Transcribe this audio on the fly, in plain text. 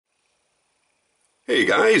Hey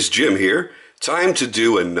guys, Jim here. Time to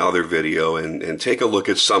do another video and take a look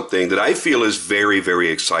at something that I feel is very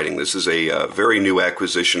exciting. This is a very new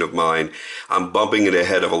acquisition of mine. I'm bumping it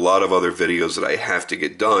ahead of a lot of other videos that I have to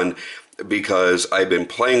get done because I've been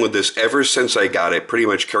playing with this ever since I got it. Pretty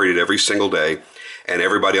much carried it every single day. And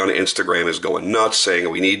everybody on Instagram is going nuts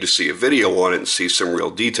saying we need to see a video on it and see some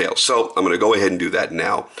real details. So I'm going to go ahead and do that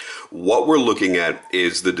now. What we're looking at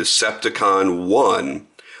is the Decepticon 1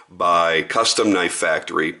 by Custom Knife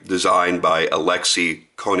Factory, designed by Alexei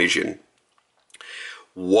Konigin.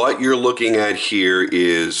 What you're looking at here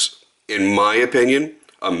is, in my opinion,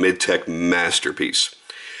 a midtech masterpiece.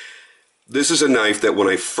 This is a knife that when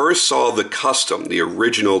I first saw the custom, the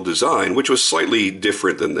original design, which was slightly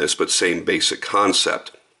different than this, but same basic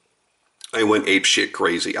concept, I went apeshit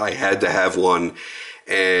crazy. I had to have one.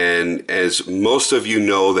 And as most of you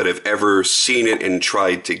know that have ever seen it and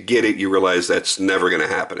tried to get it, you realize that's never going to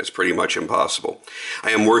happen. It's pretty much impossible. I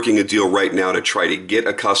am working a deal right now to try to get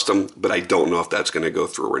a custom, but I don't know if that's going to go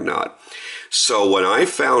through or not. So when I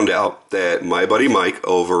found out that my buddy Mike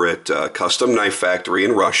over at Custom Knife Factory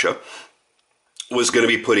in Russia was going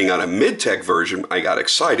to be putting out a mid-tech version, I got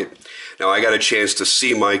excited. Now, I got a chance to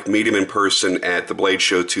see Mike, meet him in person at the Blade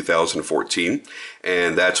Show 2014,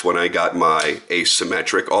 and that's when I got my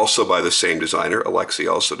asymmetric, also by the same designer. Alexei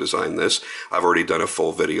also designed this. I've already done a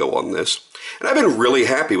full video on this, and I've been really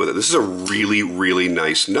happy with it. This is a really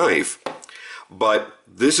nice knife, but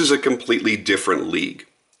this is a completely different league.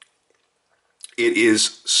 It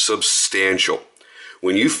is substantial.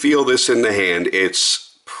 When you feel this in the hand,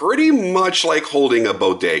 it's pretty much like holding a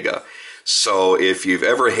bodega. So if you've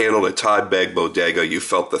ever handled a Todd Begg bodega, you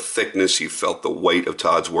felt the thickness, you felt the weight of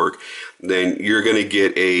Todd's work, then you're going to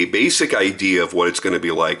get a basic idea of what it's going to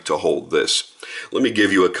be like to hold this. Let me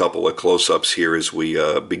give you a couple of close-ups here as we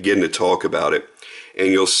begin to talk about it, and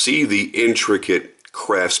you'll see the intricate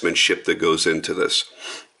craftsmanship that goes into this.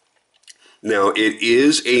 Now, it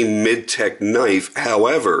is a mid-tech knife,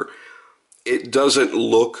 however, it doesn't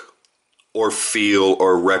look or feel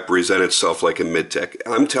or represent itself like a mid-tech.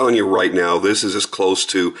 I'm telling you right now, this is as close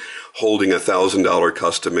to holding a $1,000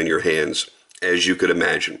 custom in your hands as you could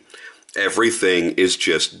imagine. Everything is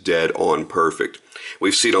just dead on perfect.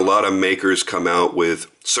 We've seen a lot of makers come out with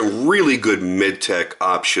some really good mid-tech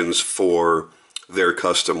options for their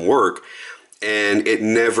custom work, and it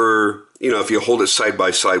never, if you hold it side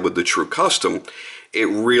by side with the true custom, it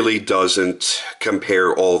really doesn't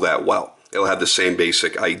compare all that well. It'll have the same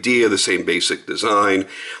basic idea, the same basic design,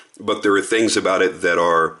 but there are things about it that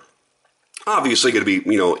are obviously going to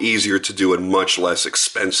be, easier to do and much less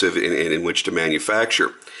expensive in which to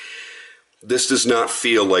manufacture. This does not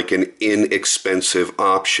feel like an inexpensive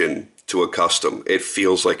option to a custom. It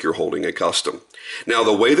feels like you're holding a custom. Now,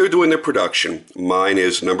 the way they're doing their production, mine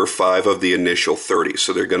is number 5 of the initial 30.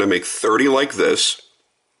 So they're going to make 30 like this.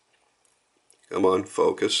 Come on,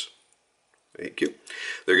 focus. Thank you.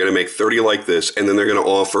 They're going to make 30 like this, and then they're going to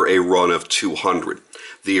offer a run of 200.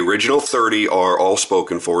 The original 30 are all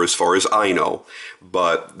spoken for as far as I know,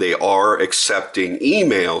 but they are accepting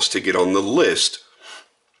emails to get on the list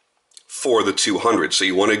for the 200. So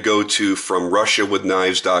you want to go to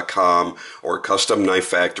FromRussiaWithKnives.com or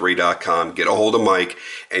CustomKnifeFactory.com, get a hold of Mike,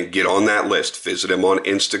 and get on that list. Visit him on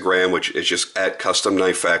Instagram, which is just at Custom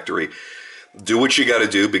Knife Factory. Do what you got to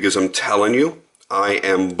do, because I'm telling you, I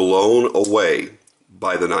am blown away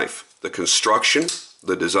by the knife. The construction,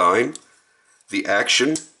 the design, the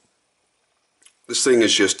action. This thing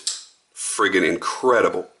is just friggin'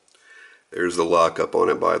 incredible. There's the lockup on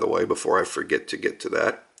it, by the way, before I forget to get to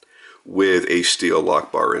that, with a steel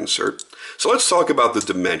lock bar insert. So let's talk about the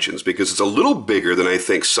dimensions, because it's a little bigger than I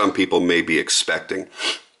think some people may be expecting.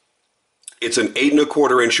 It's an 8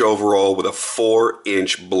 1/4 inch overall with a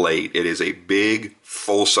 4-inch blade. It is a big,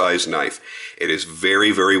 full-size knife. It is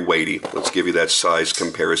very weighty. Let's give you that size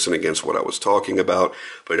comparison against what I was talking about.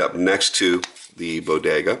 Put it up next to the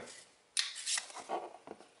bodega.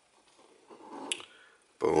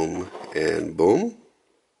 Boom and boom.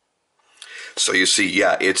 So you see,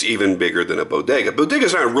 yeah, it's even bigger than a bodega.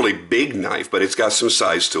 Bodega's not a really big knife, but it's got some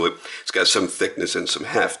size to it. It's got some thickness and some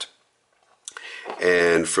heft.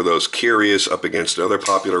 And for those curious, up against another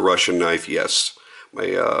popular Russian knife, yes,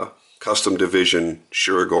 my custom division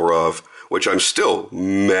Shirogorov, which I'm still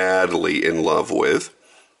madly in love with.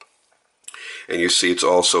 And you see it's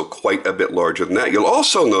also quite a bit larger than that. You'll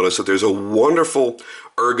also notice that there's a wonderful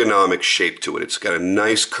ergonomic shape to it. It's got a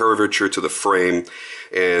nice curvature to the frame,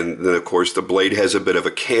 and then of course the blade has a bit of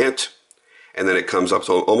a cant, and then it comes up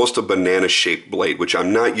to almost a banana-shaped blade, which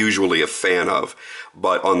I'm not usually a fan of.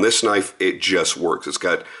 But on this knife, it just works. It's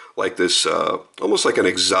got like this, almost like an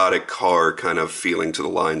exotic car kind of feeling to the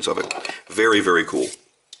lines of it. Very, very cool.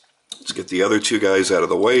 Let's get the other two guys out of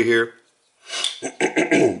the way here.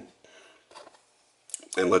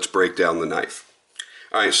 And let's break down the knife.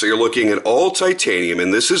 All right, so you're looking at all titanium,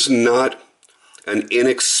 and this is not an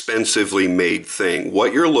inexpensively made thing.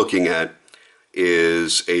 What you're looking at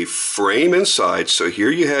is a frame inside. So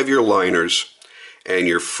here you have your liners and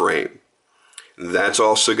your frame. That's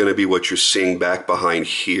also going to be what you're seeing back behind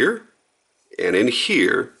here and in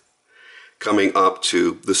here, coming up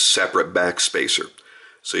to the separate back spacer.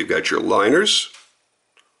 So you've got your liners,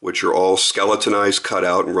 which are all skeletonized, cut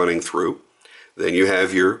out, and running through. Then you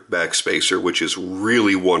have your back spacer, which is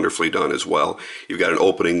really wonderfully done as well. You've got an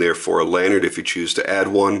opening there for a lanyard if you choose to add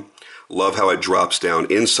one. Love how it drops down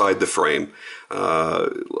inside the frame. A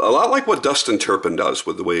lot like what Dustin Turpin does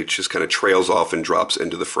with the way it just kind of trails off and drops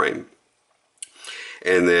into the frame.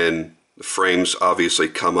 And then the frames obviously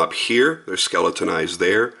come up here. They're skeletonized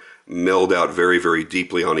there, milled out very, very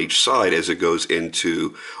deeply on each side as it goes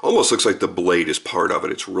into, almost looks like the blade is part of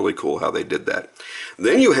it. It's really cool how they did that.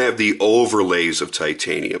 Then you have the overlays of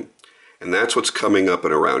titanium, and that's what's coming up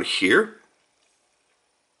and around here.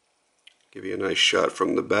 Give you a nice shot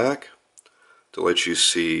from the back to let you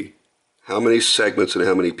see how many segments and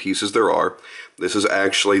how many pieces there are. This is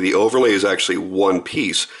actually, the overlay is actually one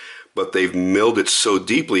piece, but they've milled it so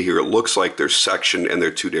deeply here it looks like they're sectioned and they're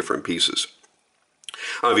two different pieces.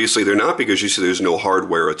 Obviously they're not, because you see there's no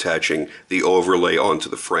hardware attaching the overlay onto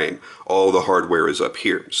the frame. All the hardware is up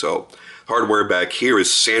here. So hardware back here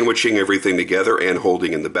is sandwiching everything together and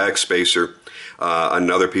holding in the back spacer.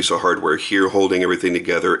 Another piece of hardware here holding everything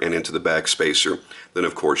together and into the back spacer. Then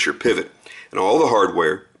of course your pivot. And all the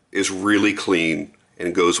hardware is really clean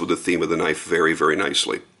and goes with the theme of the knife very, very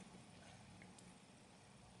nicely.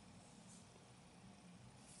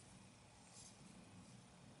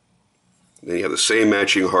 Then you have the same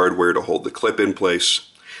matching hardware to hold the clip in place.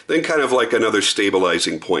 Then kind of like another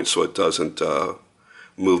stabilizing point so it doesn't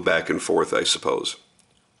move back and forth, I suppose.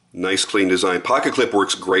 Nice clean design. Pocket clip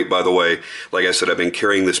works great, by the way. Like I said, I've been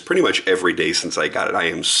carrying this pretty much every day since I got it. I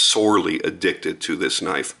am sorely addicted to this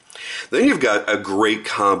knife. Then you've got a great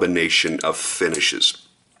combination of finishes.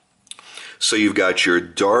 So you've got your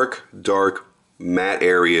dark, dark matte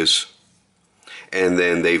areas, and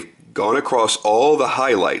then they've gone across all the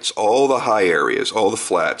highlights, all the high areas, all the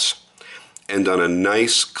flats, and done a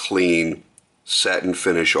nice clean satin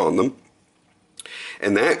finish on them.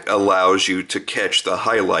 And that allows you to catch the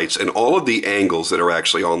highlights and all of the angles that are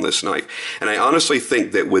actually on this knife. And I honestly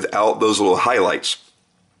think that without those little highlights,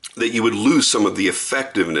 that you would lose some of the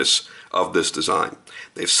effectiveness of this design.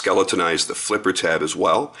 They've skeletonized the flipper tab as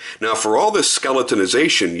well. Now for all this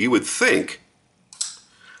skeletonization, you would think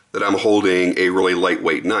that I'm holding a really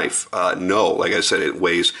lightweight knife. No, like I said, it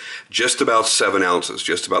weighs just about 7 ounces,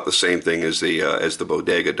 just about the same thing as the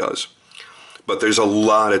Bodega does. But there's a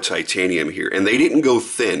lot of titanium here, and they didn't go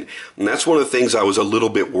thin. And that's one of the things I was a little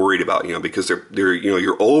bit worried about, because they're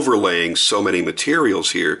you're overlaying so many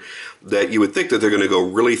materials here that you would think that they're going to go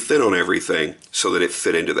really thin on everything so that it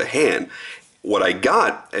fit into the hand. What I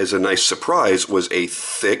got as a nice surprise was a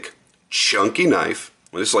thick, chunky knife.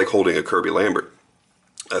 Well, this is like holding a Kirby Lambert.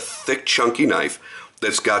 A thick, chunky knife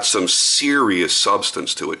that's got some serious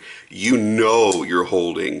substance to it. You know you're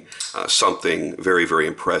holding something very, very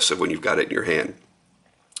impressive when you've got it in your hand.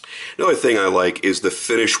 Another thing I like is the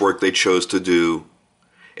finish work they chose to do.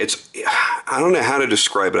 I don't know how to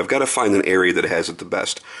describe it. I've got to find an area that has it the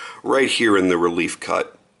best. Right here in the relief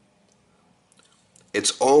cut.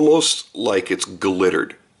 It's almost like it's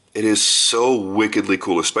glittered. It is so wickedly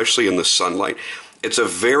cool, especially in the sunlight. It's a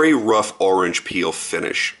very rough orange peel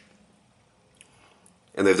finish.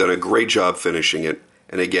 And they've done a great job finishing it.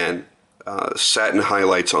 And again, satin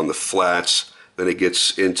highlights on the flats. Then it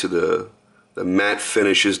gets into the matte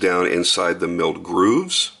finishes down inside the milled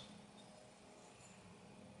grooves.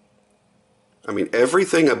 I mean,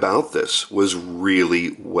 everything about this was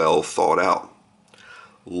really well thought out.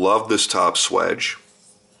 Love this top swedge.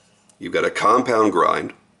 You've got a compound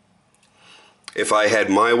grind. If I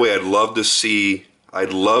had my way, I'd love to see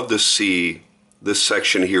this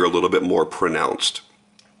section here a little bit more pronounced.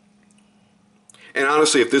 And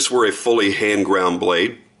honestly, if this were a fully hand-ground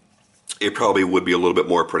blade, it probably would be a little bit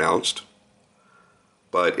more pronounced.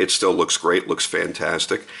 But it still looks great, looks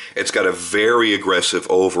fantastic. It's got a very aggressive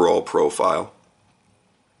overall profile.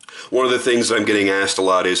 One of the things that I'm getting asked a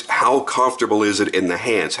lot is, how comfortable is it in the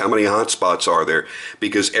hands? How many hot spots are there?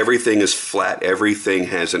 Because everything is flat, everything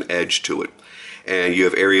has an edge to it. and you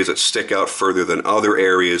have areas that stick out further than other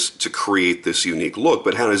areas to create this unique look.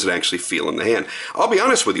 But how does it actually feel in the hand? I'll be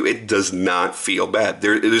honest with you, it does not feel bad.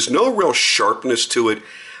 There's no real sharpness to it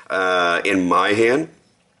in my hand.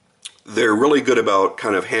 They're really good about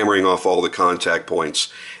kind of hammering off all the contact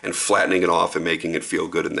points and flattening it off and making it feel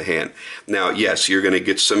good in the hand. Now, yes, you're going to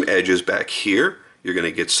get some edges back here. You're going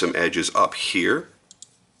to get some edges up here,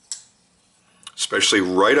 especially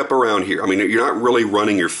right up around here. I mean, you're not really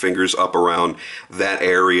running your fingers up around that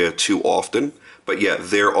area too often, but yeah,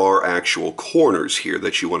 there are actual corners here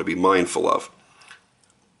that you want to be mindful of.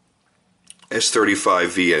 S35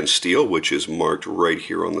 VN steel, which is marked right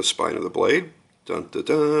here on the spine of the blade. Dun, dun,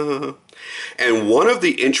 dun. And one of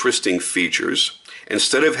the interesting features,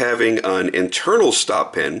 instead of having an internal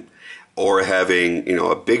stop pin or having, you know,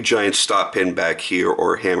 a big giant stop pin back here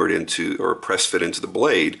or hammered into or press fit into the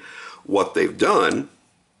blade, what they've done,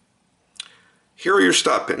 here are your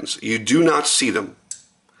stop pins. You do not see them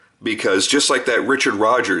because just like that Richard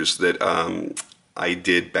Rogers that I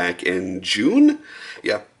did back in June,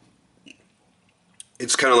 yeah,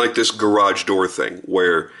 it's kind of like this garage door thing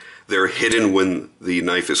where they're hidden when the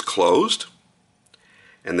knife is closed,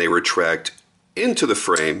 and they retract into the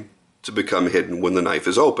frame to become hidden when the knife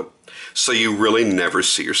is open. So you really never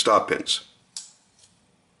see your stop pins.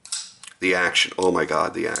 The action, oh my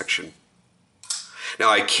God, the action. Now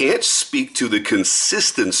I can't speak to the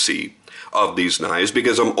consistency of these knives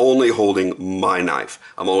because I'm only holding my knife.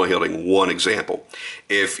 I'm only holding one example.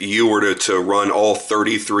 If you were to run all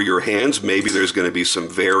 30 through your hands, maybe there's going to be some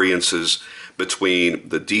variances between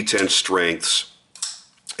the detent strengths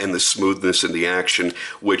and the smoothness in the action,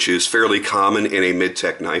 which is fairly common in a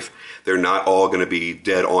mid-tech knife. They're not all going to be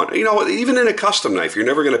dead on. You know, even in a custom knife, you're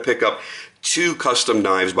never going to pick up two custom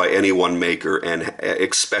knives by any one maker and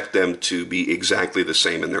expect them to be exactly the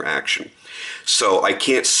same in their action. So I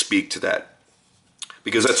can't speak to that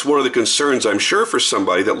because that's one of the concerns, I'm sure, for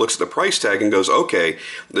somebody that looks at the price tag and goes, okay,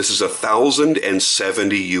 this is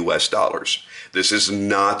 $1,070 US. This is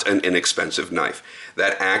not an inexpensive knife.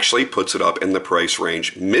 That actually puts it up in the price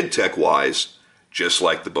range mid-tech wise, just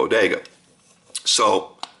like the Bodega.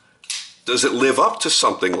 So does it live up to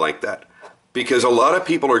something like that? Because a lot of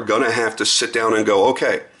people are going to have to sit down and go,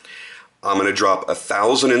 okay, I'm going to drop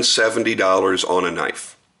 $1,070 on a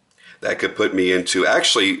knife. That could put me into,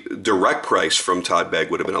 actually, direct price from Todd Begg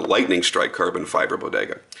would have been a Lightning Strike carbon fiber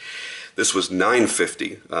Bodega. This was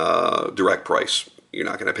 $950 direct price. You're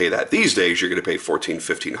not going to pay that. These days, you're going to pay $1,400,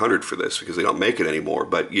 $1,500 for this because they don't make it anymore.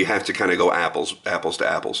 But you have to kind of go apples to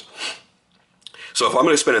apples. So if I'm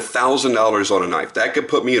going to spend $1,000 on a knife, that could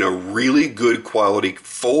put me in a really good quality,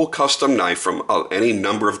 full custom knife from any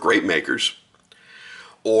number of great makers.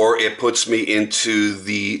 Or it puts me into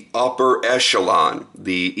the upper echelon,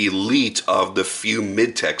 the elite of the few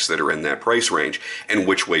mid-techs that are in that price range. And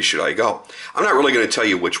which way should I go? I'm not really going to tell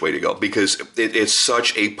you which way to go because it's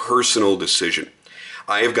such a personal decision.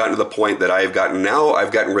 I have gotten to the point that I've gotten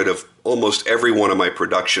rid of almost every one of my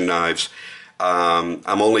production knives. I'm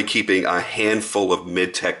only keeping a handful of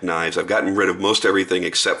mid-tech knives. I've gotten rid of most everything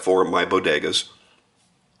except for my Bodegas.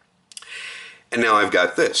 And now I've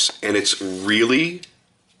got this. And it's really,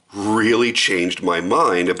 really changed my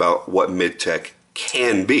mind about what mid-tech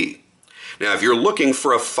can be. Now, if you're looking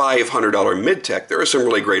for a $500 mid-tech, there are some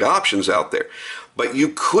really great options out there. But you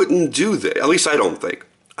couldn't do that. At least I don't think.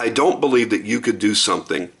 I don't believe that you could do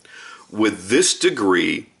something with this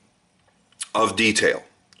degree of detail,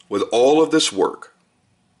 with all of this work,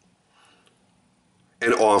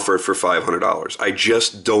 and offer it for $500. I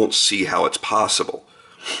just don't see how it's possible.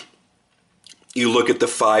 You look at the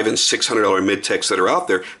 $500 and $600 mid-techs that are out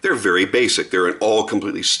there, they're very basic. They're an all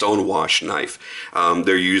completely stone-wash knife.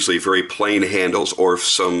 They're usually very plain handles or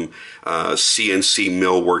some CNC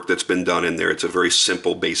mill work that's been done in there. It's a very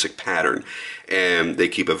simple, basic pattern. And they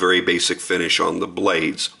keep a very basic finish on the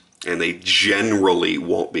blades. And they generally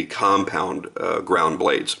won't be compound ground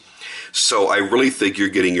blades. So I really think you're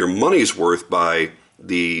getting your money's worth by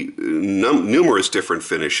the numerous different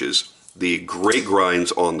finishes, the great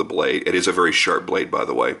grinds on the blade. It is a very sharp blade, by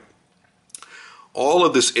the way. All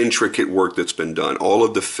of this intricate work that's been done, all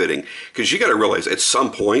of the fitting, because you got to realize at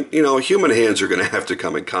some point, you know, human hands are going to have to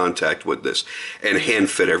come in contact with this and hand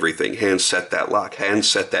fit everything, hand set that lock, hand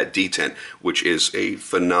set that detent, which is a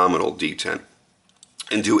phenomenal detent,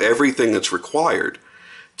 and do everything that's required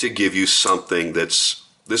to give you something that's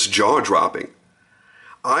this jaw-dropping.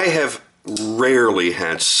 I have rarely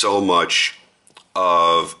had so much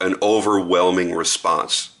of an overwhelming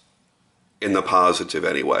response, in the positive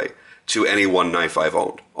anyway, to any one knife I've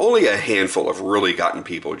owned. Only a handful have really gotten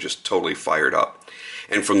people just totally fired up.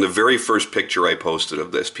 And from the very first picture I posted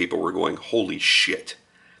of this, people were going, holy shit,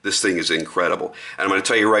 this thing is incredible. And I'm going to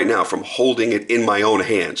tell you right now, from holding it in my own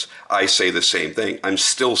hands, I say the same thing. I'm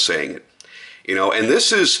still saying it. You know, and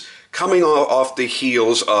this is coming off the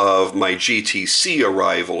heels of my GTC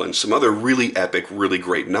arrival and some other really epic, really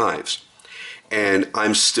great knives. And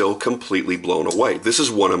I'm still completely blown away. This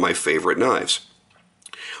is one of my favorite knives.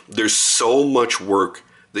 There's so much work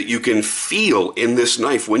that you can feel in this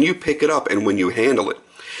knife when you pick it up and when you handle it.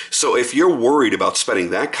 So if you're worried about spending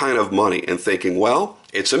that kind of money and thinking, well,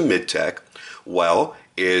 it's a midtech, well,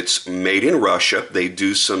 it's made in Russia, they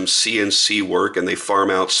do some CNC work and they farm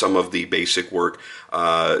out some of the basic work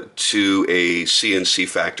to a CNC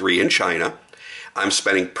factory in China. I'm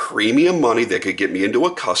spending premium money that could get me into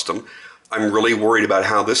a custom. I'm really worried about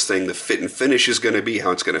how this thing, the fit and finish is going to be,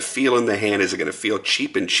 how it's going to feel in the hand. Is it going to feel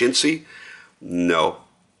cheap and chintzy? No.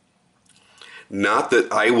 Not that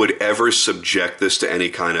I would ever subject this to any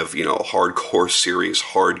kind of, you know, hardcore, serious,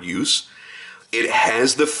 hard use. It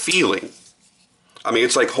has the feeling. I mean,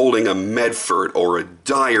 it's like holding a Medford or a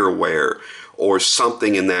Direware or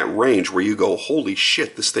something in that range where you go, holy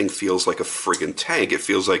shit, this thing feels like a friggin' tank. It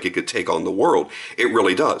feels like it could take on the world. It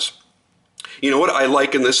really does. You know what? I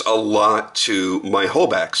liken this a lot to my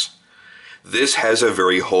Hobaks. This has a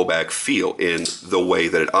very Hoback feel in the way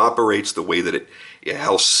that it operates, the way that it,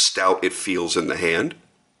 how stout it feels in the hand.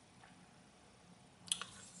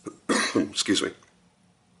 Excuse me.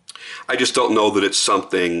 I just don't know that it's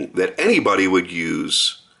something that anybody would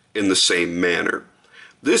use in the same manner.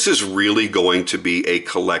 This is really going to be a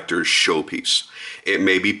collector's showpiece. It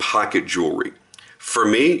may be pocket jewelry. For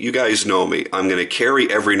me, you guys know me, I'm going to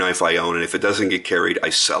carry every knife I own, and if it doesn't get carried,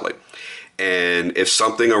 I sell it. And if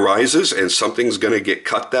something arises and something's going to get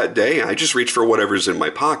cut that day, I just reach for whatever's in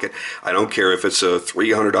my pocket. I don't care if it's a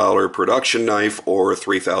 $300 production knife or a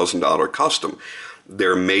 $3,000 custom.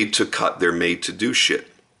 They're made to cut, they're made to do shit.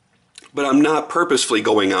 But I'm not purposefully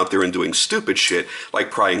going out there and doing stupid shit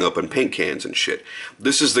like prying open paint cans and shit.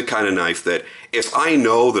 This is the kind of knife that if I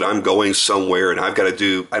know that I'm going somewhere and I've got to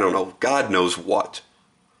do, I don't know, God knows what,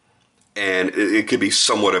 and it could be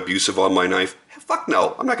somewhat abusive on my knife, fuck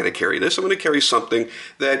no, I'm not going to carry this. I'm going to carry something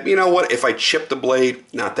that, you know what, if I chip the blade,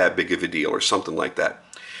 not that big of a deal or something like that.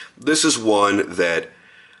 This is one that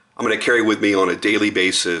I'm going to carry with me on a daily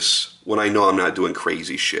basis when I know I'm not doing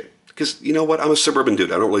crazy shit. Because, you know what, I'm a suburban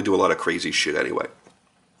dude. I don't really do a lot of crazy shit anyway.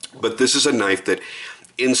 But this is a knife that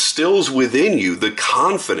instills within you the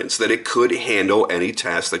confidence that it could handle any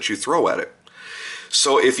task that you throw at it.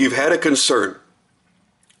 So if you've had a concern,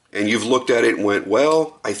 and you've looked at it and went,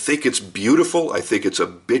 well, I think it's beautiful, I think it's a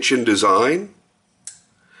bitchin' design,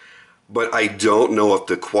 but I don't know if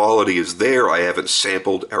the quality is there, I haven't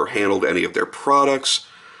sampled or handled any of their products,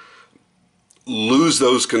 lose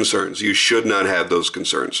those concerns. You should not have those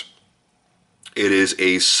concerns. It is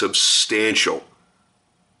a substantial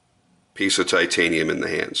piece of titanium in the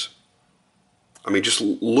hands. I mean, just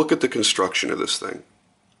look at the construction of this thing.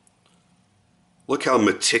 Look how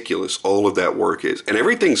meticulous all of that work is. And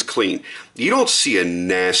everything's clean. You don't see a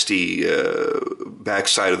nasty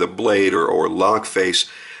backside of the blade or lock face.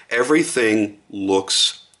 Everything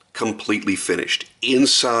looks completely finished,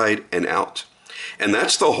 inside and out. And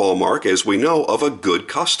that's the hallmark, as we know, of a good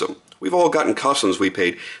custom. We've all gotten customs we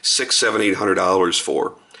paid $600, $700, $800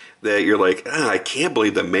 for. That you're like, I can't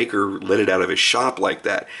believe the maker let it out of his shop like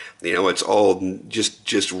that. You know, it's all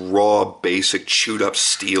just raw, basic, chewed up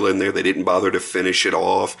steel in there. They didn't bother to finish it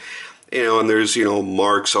off. You know, and there's, you know,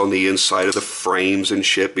 marks on the inside of the frames and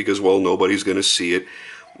shit because, well, nobody's going to see it.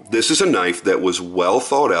 This is a knife that was well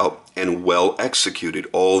thought out and well executed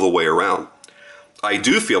all the way around. I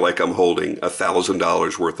do feel like I'm holding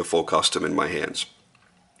 $1,000 worth of full custom in my hands.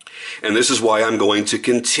 And this is why I'm going to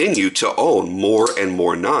continue to own more and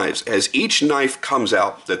more knives. As each knife comes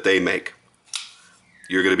out that they make,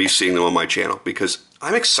 you're going to be seeing them on my channel because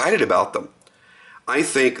I'm excited about them. I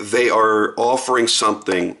think they are offering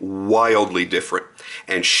something wildly different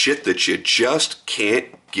and shit that you just can't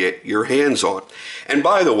get your hands on. And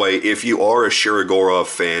by the way, if you are a Shirogorov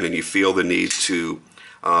fan and you feel the need to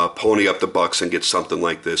pony up the bucks and get something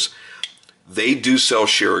like this, they do sell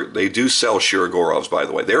Shirogorovs, by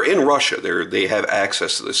the way. They're in Russia. They have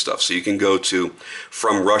access to this stuff. So you can go to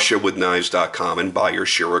FromRussiaWithKnives.com and buy your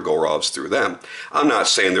Shirogorovs through them. I'm not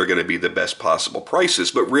saying they're going to be the best possible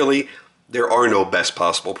prices, but really, there are no best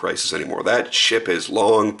possible prices anymore. That ship has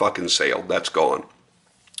long fucking sailed. That's gone.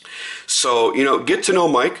 So, you know, get to know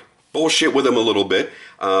Mike. bullshit with him a little bit.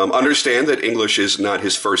 Understand that English is not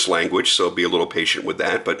his first language, so be a little patient with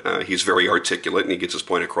that, but he's very articulate and he gets his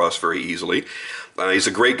point across very easily. He's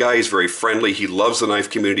a great guy. He's very friendly. He loves the knife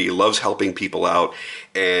community. He loves helping people out.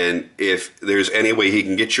 And if there's any way he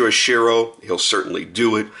can get you a Shiro, he'll certainly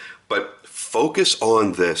do it. But focus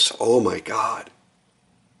on this. Oh my God.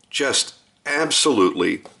 Just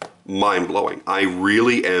absolutely mind-blowing. I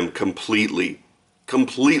really am completely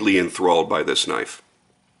enthralled by this knife.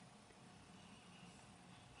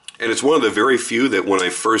 And it's one of the very few that when I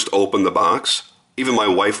first opened the box, even my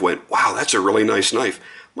wife went, wow, that's a really nice knife.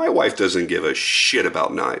 My wife doesn't give a shit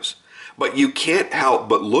about knives. But you can't help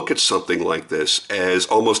but look at something like this as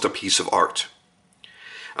almost a piece of art.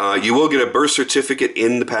 You will get a birth certificate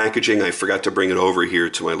in the packaging. I forgot to bring it over here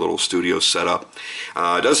to my little studio setup.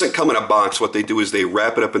 It doesn't come in a box. What they do is they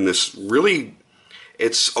wrap it up in this really,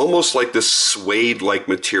 it's almost like this suede-like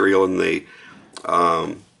material, and they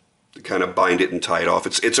kind of bind it and tie it off.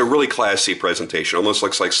 It's a really classy presentation. Almost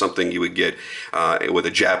looks like something you would get with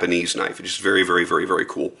a Japanese knife. It's just very, very, very, very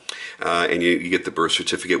cool. And you get the birth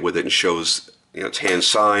certificate with it, and shows, you know, it's hand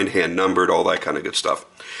signed, hand numbered, all that kind of good stuff.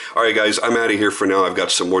 All right, guys, I'm out of here for now. I've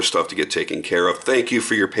got some more stuff to get taken care of. Thank you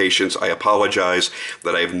for your patience. I apologize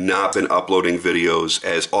that I have not been uploading videos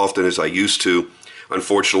as often as I used to.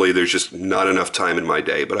 Unfortunately, there's just not enough time in my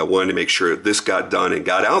day, but I wanted to make sure this got done and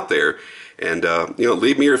got out there. And, you know,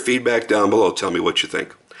 leave me your feedback down below. Tell me what you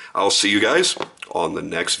think. I'll see you guys on the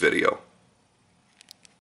next video.